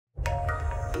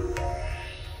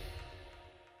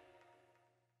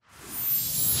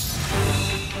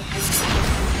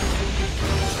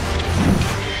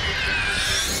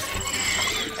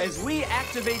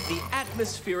deactivate the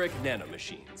atmospheric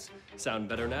nanomachines. Sound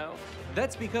better now?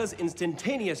 That's because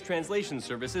instantaneous translation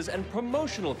services and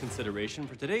promotional consideration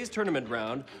for today's tournament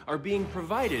round are being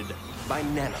provided by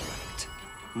Nanolect.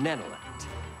 Nanolect.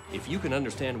 If you can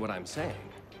understand what I'm saying,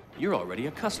 you're already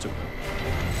a customer.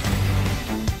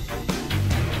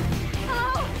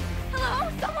 Hello? Hello?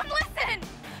 Someone listen!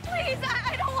 Please,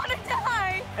 I don't want to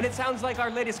die! And it sounds like our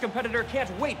latest competitor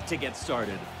can't wait to get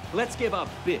started. Let's give a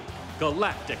big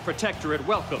galactic protectorate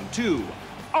welcome to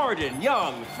Arden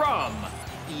Young from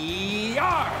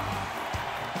ER!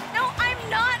 No, I'm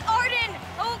not Arden!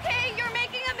 Okay, you're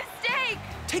making a mistake!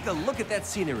 Take a look at that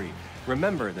scenery.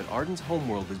 Remember that Arden's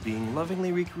homeworld is being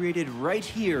lovingly recreated right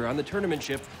here on the tournament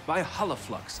ship by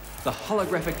Holoflux, the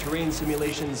holographic terrain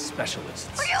simulation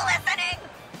specialists. Are you listening?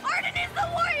 Arden is the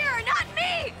warrior, not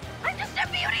me! I'm just a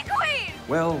beauty queen!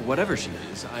 Well, whatever she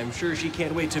is, I'm sure she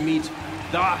can't wait to meet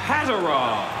the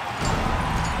Hatterall!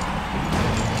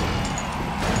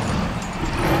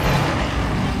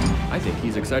 I think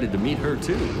he's excited to meet her,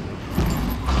 too.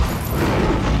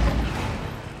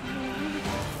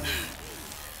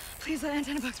 Please let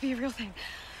antenna bugs be a real thing.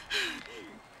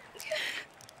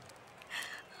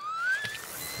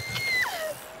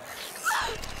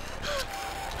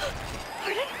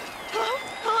 Arden? Hello?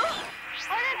 Hello?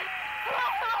 Arden? Hello?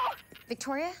 Hello?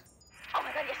 Victoria? Oh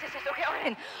my god, yes, okay,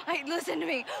 Arden. Listen to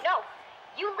me. No,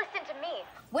 you listen to me.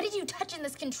 What did you touch in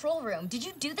this control room? Did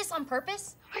you do this on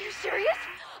purpose? Are you serious?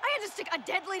 I had to stick a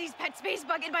dead lady's pet space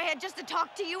bug in my head just to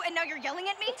talk to you, and now you're yelling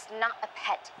at me? It's not a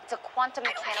pet. It's a quantum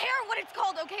I don't care what it's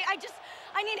called, okay?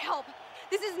 I need help.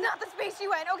 This is not the space you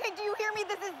went, okay? Do you hear me?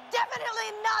 This is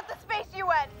definitely not the space you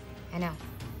went. I know.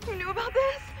 You knew about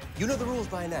this? You know the rules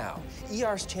by now.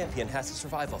 ER's champion has to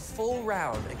survive a full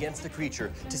round against the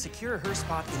creature to secure her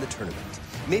spot in the tournament.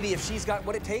 Maybe if she's got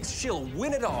what it takes, she'll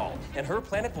win it all, and her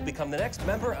planet will become the next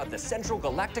member of the Central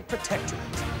Galactic Protectorate.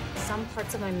 Some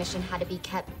parts of my mission had to be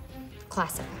kept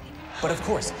classified. But of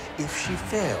course, if she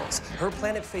fails, her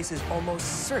planet faces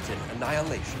almost certain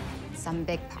annihilation. Some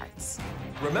big parts.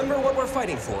 Remember what we're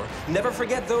fighting for. Never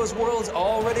forget those worlds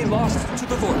already lost to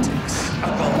the Vortex. A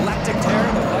galactic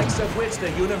terror the likes of which the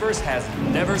universe has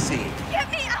never seen. Get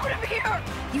me out of here!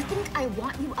 You think I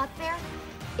want you up there?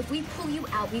 If we pull you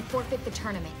out, we forfeit the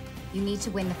tournament. You need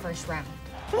to win the first round.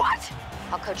 What?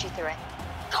 I'll coach you through it.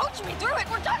 Coach me through it?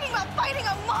 We're talking about fighting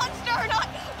a monster, not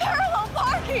parallel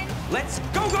parking! Let's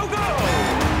go, go, go!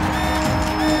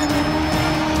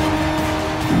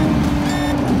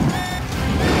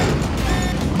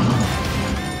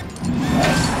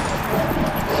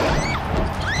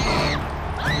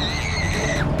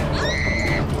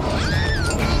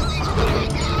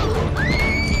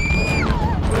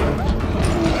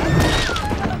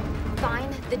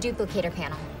 Find the duplicator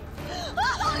panel.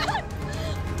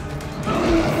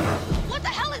 What the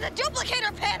hell is a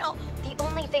duplicator panel? The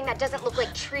only thing that doesn't look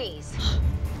like trees.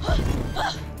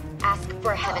 Ask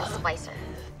for a heaven splicer.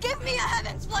 Give me a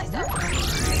heaven splicer!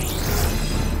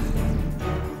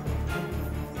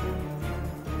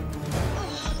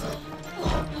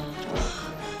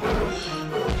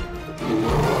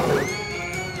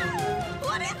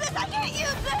 What is this? I can't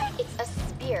use this! It's a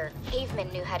spear.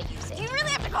 Cavemen knew how to use Do it. you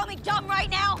really have to call me dumb right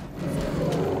now?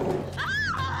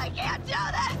 I can't do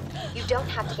this! You don't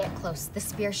have to get close. The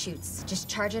spear shoots. Just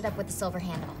charge it up with the silver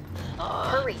handle.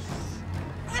 Hurry.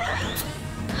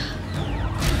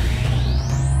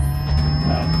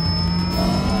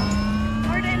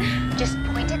 Arden. Just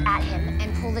point it at him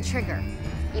and pull the trigger.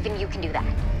 Even you can do that.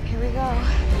 Here we go.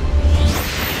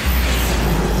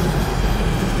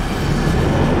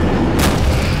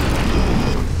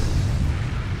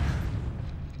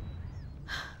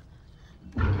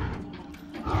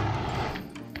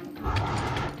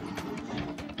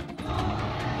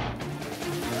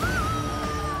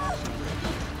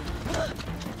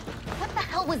 What the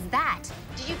hell was that?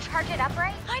 Did you charge it up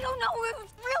right? I don't know. It was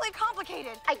really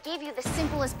complicated. I gave you the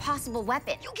simplest possible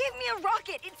weapon. You gave me a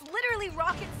rocket. It's literally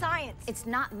rocket science. It's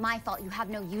not my fault you have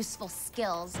no useful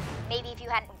skills. Maybe if you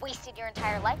hadn't wasted your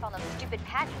entire life on those stupid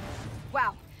patents.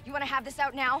 Wow. You want to have this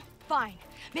out now? Fine.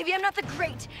 Maybe I'm not the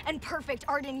great and perfect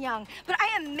Arden Young, but I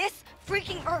am Miss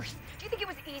freaking Earth. Do you think it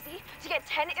was easy to get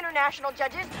 10 international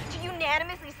judges to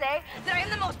unanimously say that I am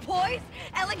the most poised,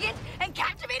 elegant, and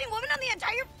captivating woman on the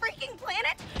entire freaking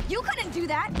planet? You couldn't do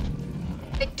that.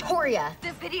 Victoria!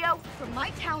 This video from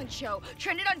my talent show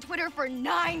trended on Twitter for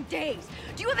 9 days.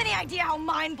 Do you have any idea how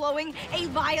mind-blowing a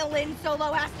violin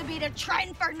solo has to be to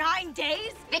trend for 9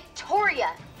 days?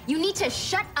 Victoria! You need to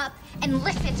shut up and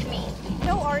listen to me.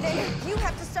 No, Arden. You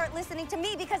have to start listening to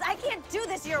me because I can't do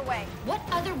this your way. What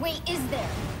other way is there?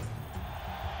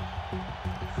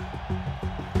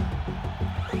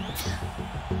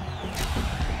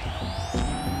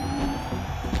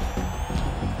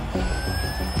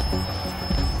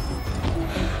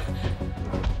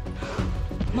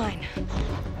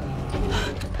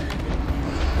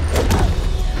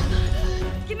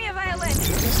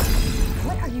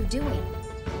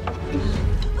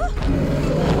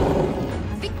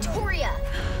 Victoria!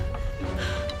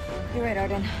 You're right,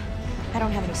 Arden. I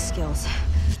don't have any skills.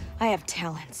 I have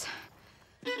talents.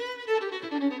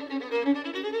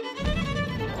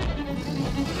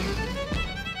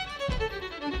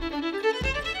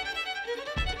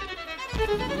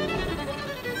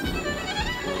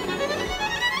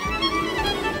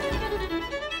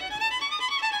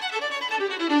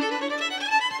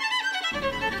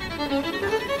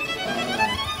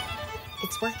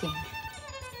 It's working.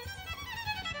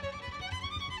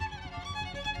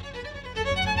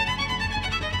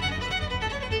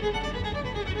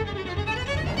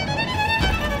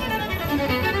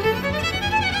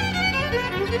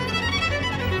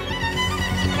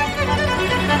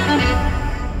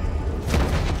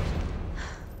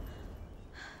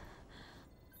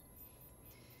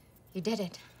 You did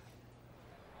it.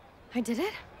 I did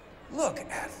it? Look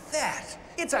at that!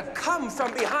 It's a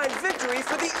come-from-behind victory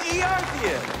for the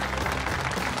Earthian!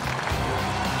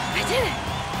 I did it!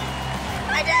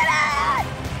 I did it!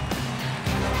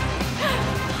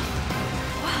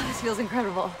 Wow, this feels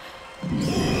incredible.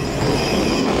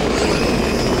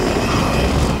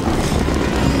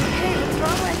 Hey, what's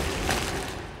wrong with...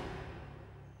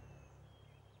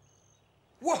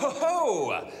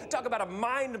 Whoa! Talk about a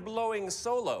mind-blowing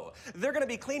solo. They're gonna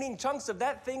be cleaning chunks of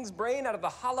that thing's brain out of the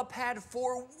holopad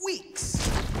for weeks.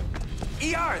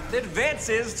 Earth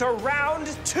advances to round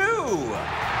 2!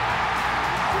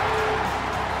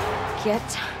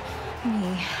 Get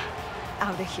me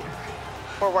out of here.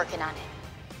 We're working on it.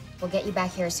 We'll get you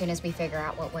back here as soon as we figure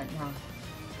out what went wrong.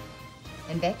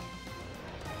 And Vic,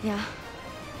 Yeah?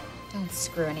 don't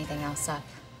screw anything else up.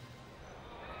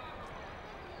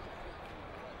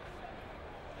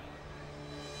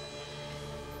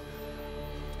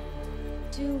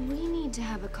 Do we need to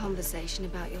have a conversation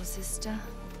about your sister?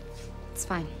 It's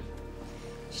fine.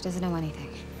 She doesn't know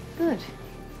anything. Good.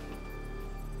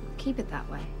 Keep it that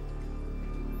way.